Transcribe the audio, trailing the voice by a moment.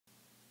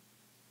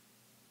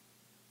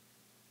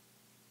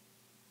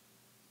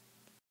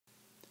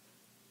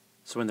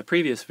So in the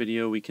previous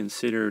video, we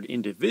considered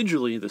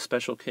individually the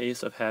special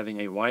case of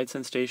having a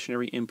wide-sense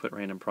stationary input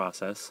random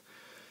process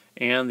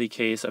and the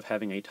case of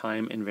having a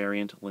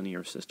time-invariant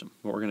linear system.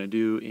 What we're going to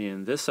do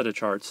in this set of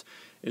charts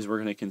is we're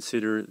going to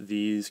consider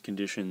these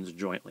conditions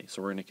jointly.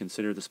 So we're going to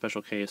consider the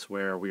special case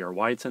where we are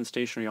wide-sense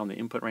stationary on the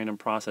input random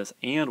process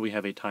and we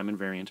have a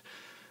time-invariant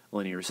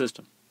linear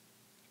system.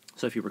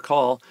 So if you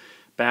recall,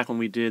 back when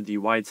we did the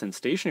wide-sense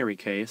stationary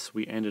case,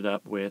 we ended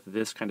up with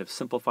this kind of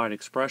simplified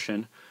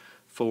expression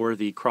for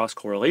the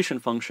cross-correlation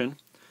function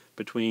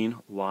between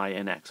y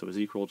and x. It was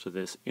equal to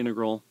this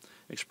integral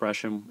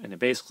expression, and it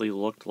basically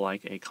looked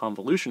like a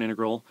convolution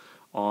integral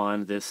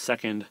on this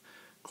second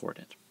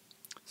coordinate.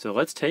 So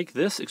let's take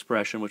this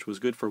expression, which was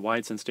good for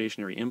wide-sense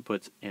stationary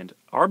inputs and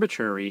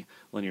arbitrary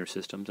linear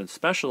systems, and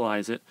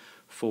specialize it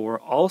for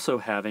also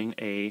having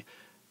a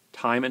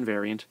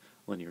time-invariant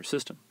linear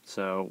system.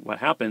 So what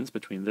happens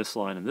between this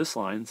line and this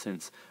line,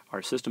 since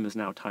our system is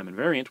now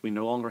time-invariant, we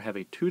no longer have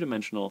a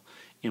two-dimensional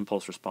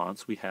impulse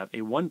response, we have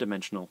a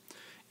one-dimensional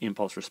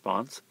impulse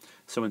response.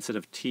 So instead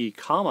of t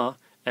comma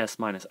s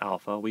minus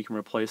alpha, we can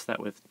replace that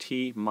with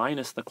t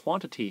minus the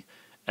quantity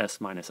s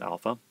minus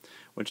alpha,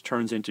 which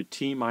turns into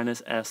t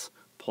minus s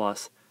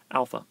plus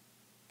alpha.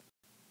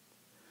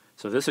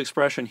 So this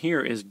expression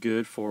here is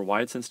good for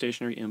wide-sense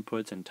stationary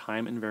inputs and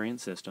time-invariant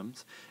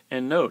systems.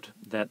 And note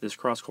that this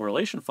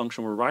cross-correlation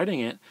function, we're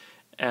writing it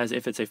as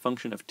if it's a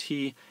function of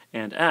t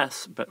and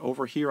s, but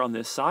over here on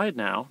this side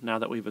now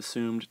that we've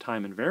assumed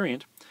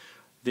time-invariant,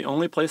 the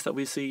only place that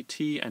we see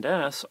t and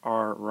s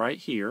are right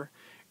here,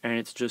 and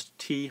it's just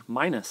t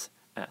minus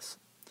s.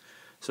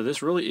 So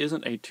this really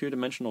isn't a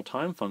two-dimensional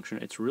time function,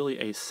 it's really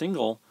a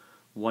single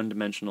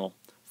one-dimensional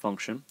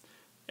function,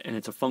 and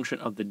it's a function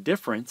of the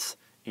difference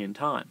in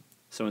time.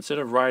 So instead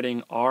of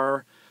writing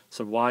r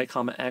sub y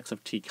comma x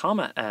of t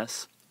comma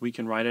s, we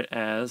can write it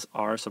as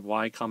r sub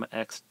y comma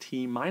x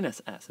t minus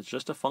s. It's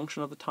just a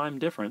function of the time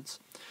difference.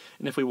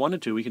 And if we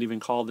wanted to, we could even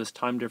call this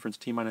time difference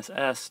t minus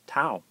s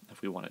tau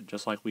if we wanted,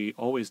 just like we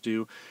always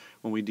do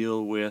when we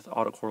deal with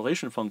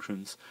autocorrelation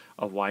functions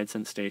of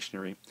wide-sense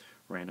stationary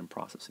random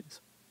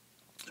processes.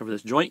 So for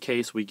this joint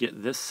case, we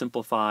get this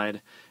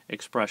simplified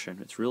expression.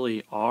 It's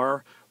really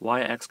r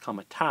yx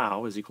comma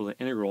tau is equal to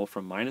integral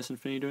from minus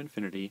infinity to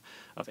infinity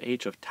of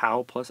h of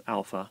tau plus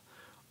alpha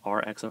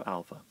rx of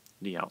alpha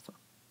d alpha.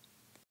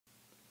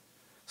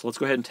 So let's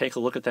go ahead and take a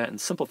look at that and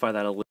simplify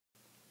that a little.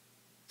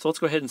 So let's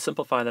go ahead and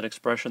simplify that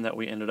expression that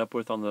we ended up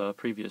with on the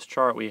previous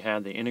chart. We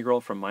had the integral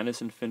from minus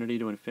infinity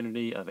to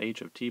infinity of h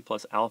of t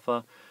plus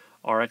alpha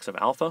rx of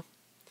alpha.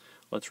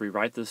 Let's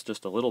rewrite this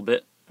just a little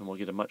bit and we'll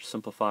get a much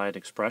simplified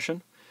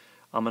expression.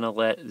 I'm going to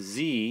let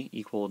z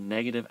equal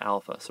negative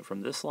alpha. So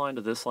from this line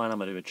to this line, I'm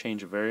going to do a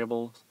change of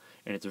variables,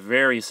 and it's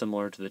very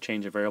similar to the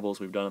change of variables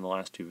we've done in the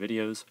last two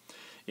videos.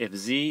 If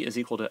z is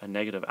equal to a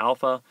negative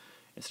alpha,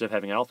 instead of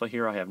having alpha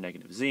here, I have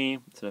negative z.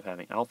 Instead of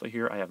having alpha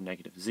here, I have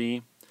negative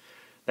z.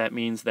 That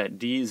means that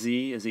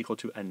dz is equal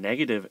to a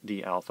negative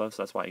d alpha,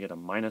 so that's why I get a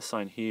minus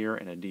sign here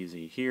and a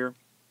dz here.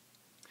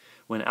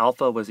 When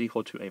alpha was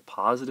equal to a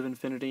positive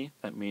infinity,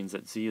 that means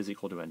that z is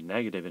equal to a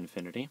negative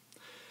infinity.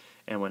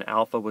 And when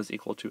alpha was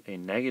equal to a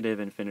negative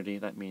infinity,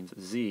 that means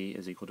z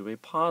is equal to a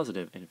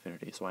positive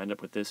infinity. So I end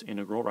up with this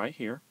integral right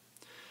here.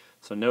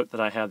 So note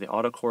that I have the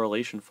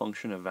autocorrelation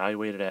function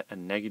evaluated at a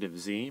negative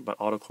z, but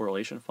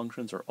autocorrelation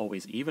functions are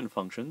always even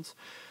functions.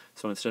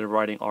 So instead of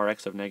writing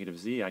rx of negative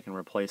z, I can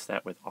replace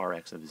that with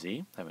rx of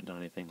z. I haven't done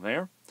anything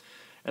there.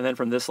 And then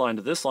from this line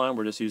to this line,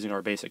 we're just using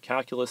our basic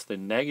calculus. The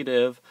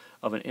negative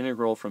of an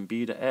integral from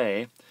b to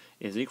a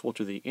is equal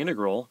to the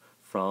integral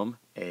from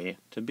a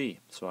to b.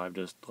 So I've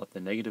just let the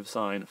negative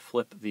sign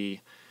flip the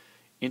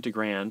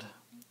integrand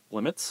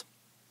limits,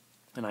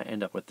 and I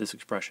end up with this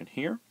expression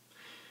here.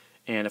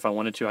 And if I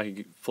wanted to, I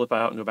could flip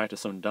out and go back to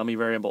some dummy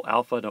variable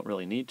alpha. Don't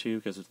really need to,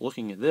 because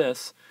looking at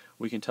this,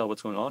 we can tell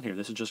what's going on here.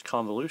 This is just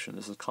convolution.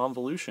 This is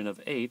convolution of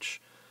h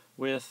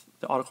with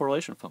the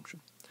autocorrelation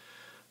function.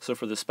 So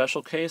for the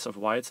special case of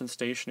wide-sense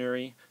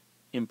stationary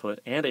input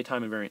and a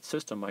time-invariant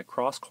system, my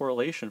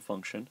cross-correlation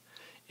function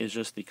is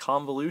just the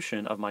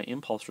convolution of my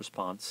impulse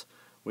response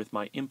with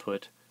my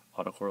input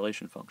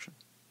autocorrelation function.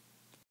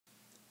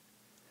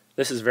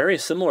 This is very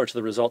similar to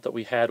the result that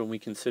we had when we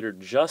considered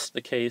just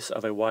the case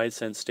of a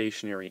wide-sense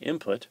stationary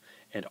input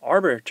and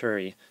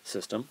arbitrary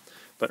system.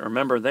 But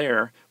remember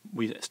there,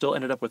 we still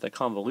ended up with a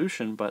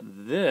convolution, but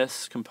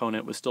this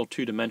component was still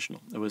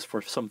two-dimensional. It was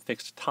for some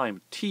fixed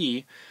time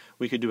t,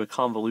 we could do a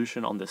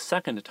convolution on the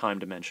second time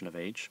dimension of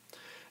h.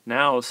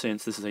 Now,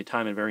 since this is a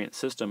time-invariant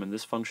system and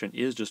this function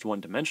is just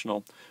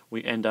one-dimensional,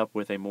 we end up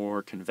with a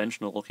more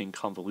conventional-looking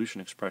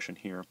convolution expression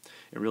here.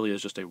 It really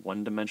is just a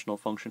one-dimensional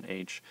function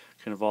h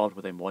convolved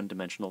with a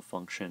one-dimensional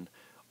function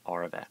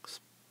r of x.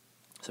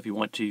 So if you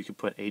want to, you could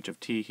put h of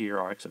t here,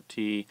 rx of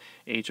t,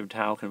 h of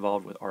tau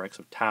convolved with rx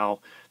of tau.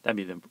 That'd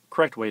be the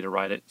correct way to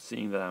write it,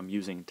 seeing that I'm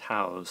using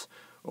taus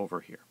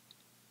over here.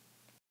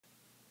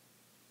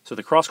 So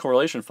the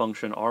cross-correlation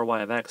function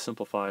ry of x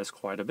simplifies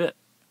quite a bit.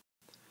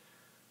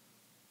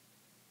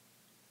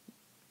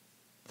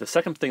 The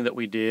second thing that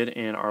we did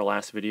in our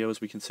last video is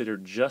we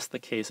considered just the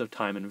case of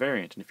time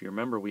invariant. And if you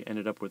remember, we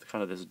ended up with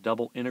kind of this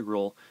double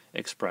integral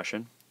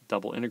expression,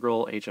 double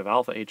integral h of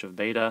alpha, h of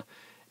beta,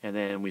 and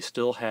then we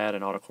still had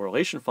an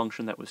autocorrelation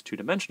function that was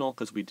two-dimensional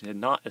because we did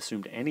not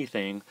assume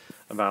anything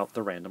about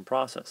the random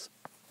process.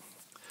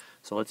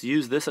 So let's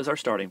use this as our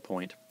starting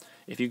point.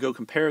 If you go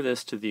compare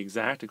this to the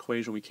exact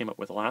equation we came up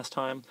with last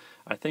time,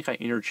 I think I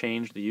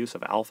interchanged the use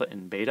of alpha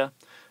and beta.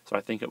 So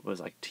I think it was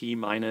like t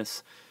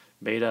minus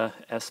beta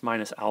s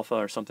minus alpha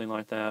or something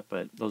like that,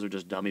 but those are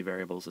just dummy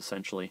variables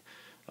essentially.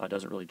 It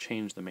doesn't really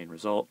change the main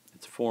result.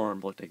 Its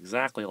form looked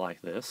exactly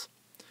like this.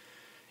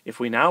 If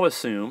we now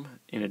assume,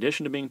 in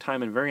addition to being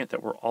time invariant,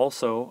 that we're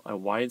also a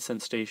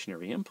wide-sense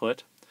stationary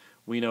input,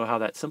 we know how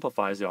that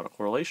simplifies the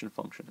autocorrelation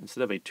function.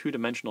 Instead of a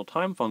two-dimensional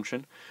time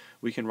function,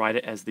 we can write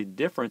it as the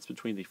difference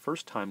between the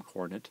first time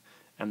coordinate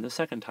and the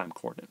second time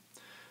coordinate.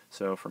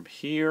 So from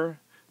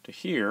here to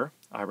here,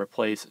 I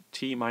replace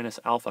t minus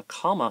alpha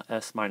comma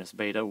s minus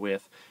beta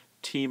with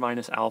t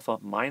minus alpha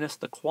minus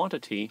the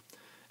quantity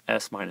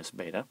s minus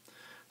beta.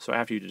 So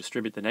after you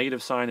distribute the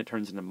negative sign, it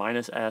turns into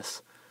minus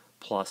s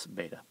plus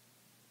beta.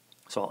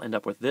 So I'll end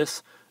up with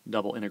this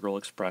double integral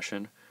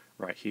expression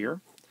right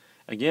here.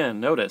 Again,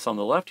 notice on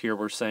the left here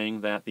we're saying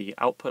that the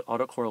output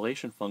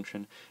autocorrelation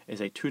function is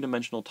a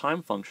two-dimensional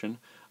time function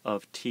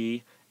of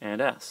t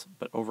and s.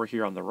 But over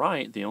here on the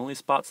right, the only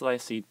spots that I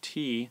see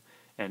t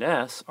and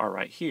s are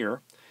right here,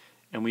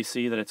 and we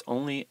see that it's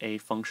only a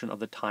function of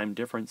the time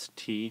difference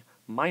t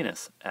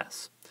minus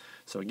s.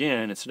 So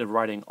again, instead of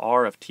writing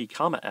r of t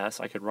comma s,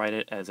 I could write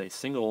it as a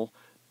single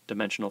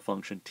dimensional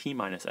function t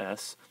minus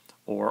s,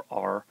 or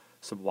r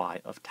sub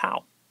y of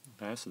tau.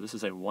 Okay, so this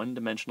is a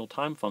one-dimensional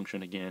time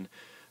function again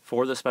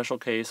for the special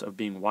case of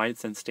being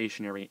wide-sense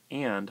stationary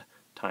and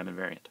time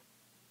invariant.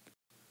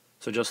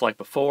 So just like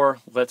before,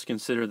 let's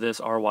consider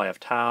this ry of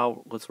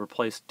tau. Let's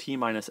replace t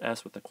minus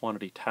s with the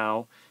quantity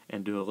tau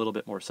and do a little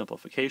bit more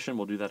simplification.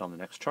 We'll do that on the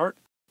next chart.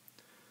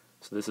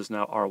 So this is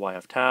now ry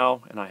of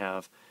tau, and I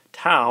have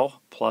tau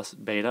plus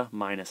beta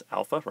minus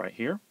alpha right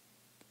here.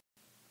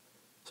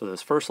 So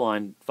this first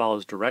line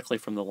follows directly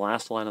from the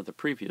last line of the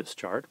previous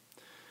chart.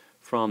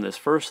 From this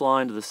first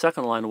line to the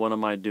second line, what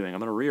am I doing? I'm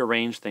going to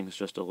rearrange things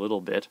just a little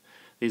bit.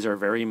 These are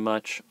very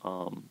much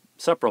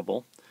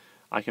separable.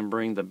 I can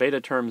bring the beta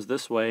terms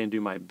this way and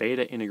do my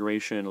beta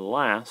integration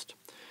last.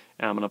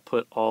 And I'm going to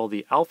put all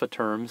the alpha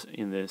terms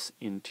in this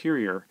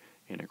interior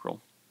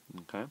integral.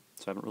 Okay,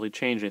 so I haven't really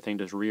changed anything,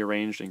 just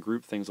rearranged and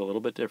grouped things a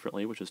little bit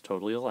differently, which is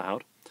totally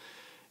allowed.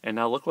 And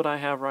now look what I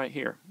have right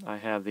here. I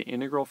have the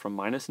integral from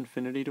minus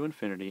infinity to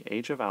infinity,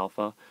 h of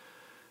alpha,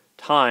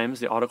 times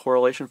the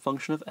autocorrelation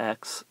function of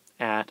x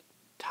at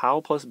tau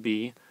plus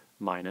b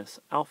minus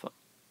alpha.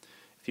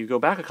 If you go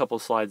back a couple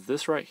of slides,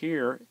 this right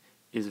here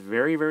is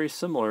very, very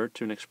similar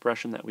to an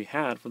expression that we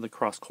had for the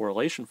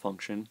cross-correlation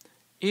function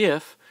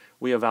if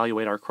we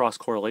evaluate our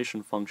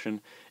cross-correlation function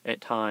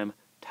at time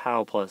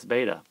tau plus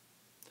beta.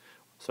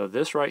 So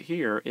this right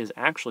here is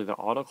actually the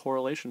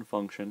autocorrelation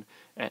function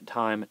at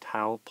time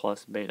tau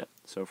plus beta.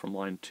 So from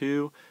line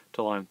 2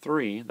 to line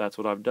 3, that's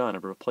what I've done.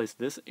 I've replaced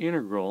this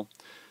integral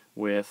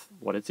with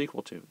what it's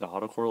equal to, the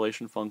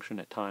autocorrelation function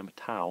at time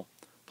tau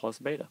plus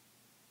beta.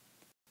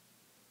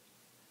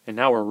 And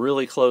now we're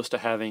really close to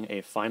having a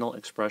final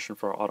expression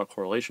for our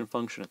autocorrelation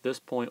function. At this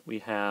point, we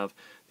have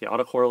the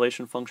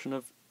autocorrelation function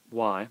of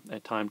y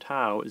at time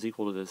tau is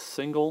equal to this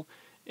single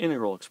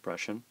integral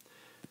expression.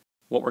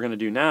 What we're going to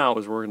do now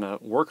is we're going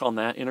to work on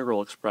that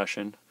integral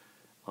expression,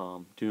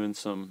 doing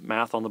some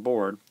math on the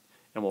board,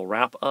 and we'll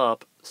wrap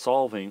up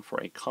solving for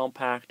a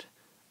compact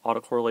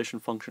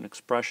autocorrelation function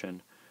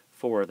expression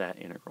for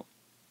that integral.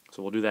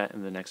 So we'll do that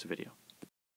in the next video.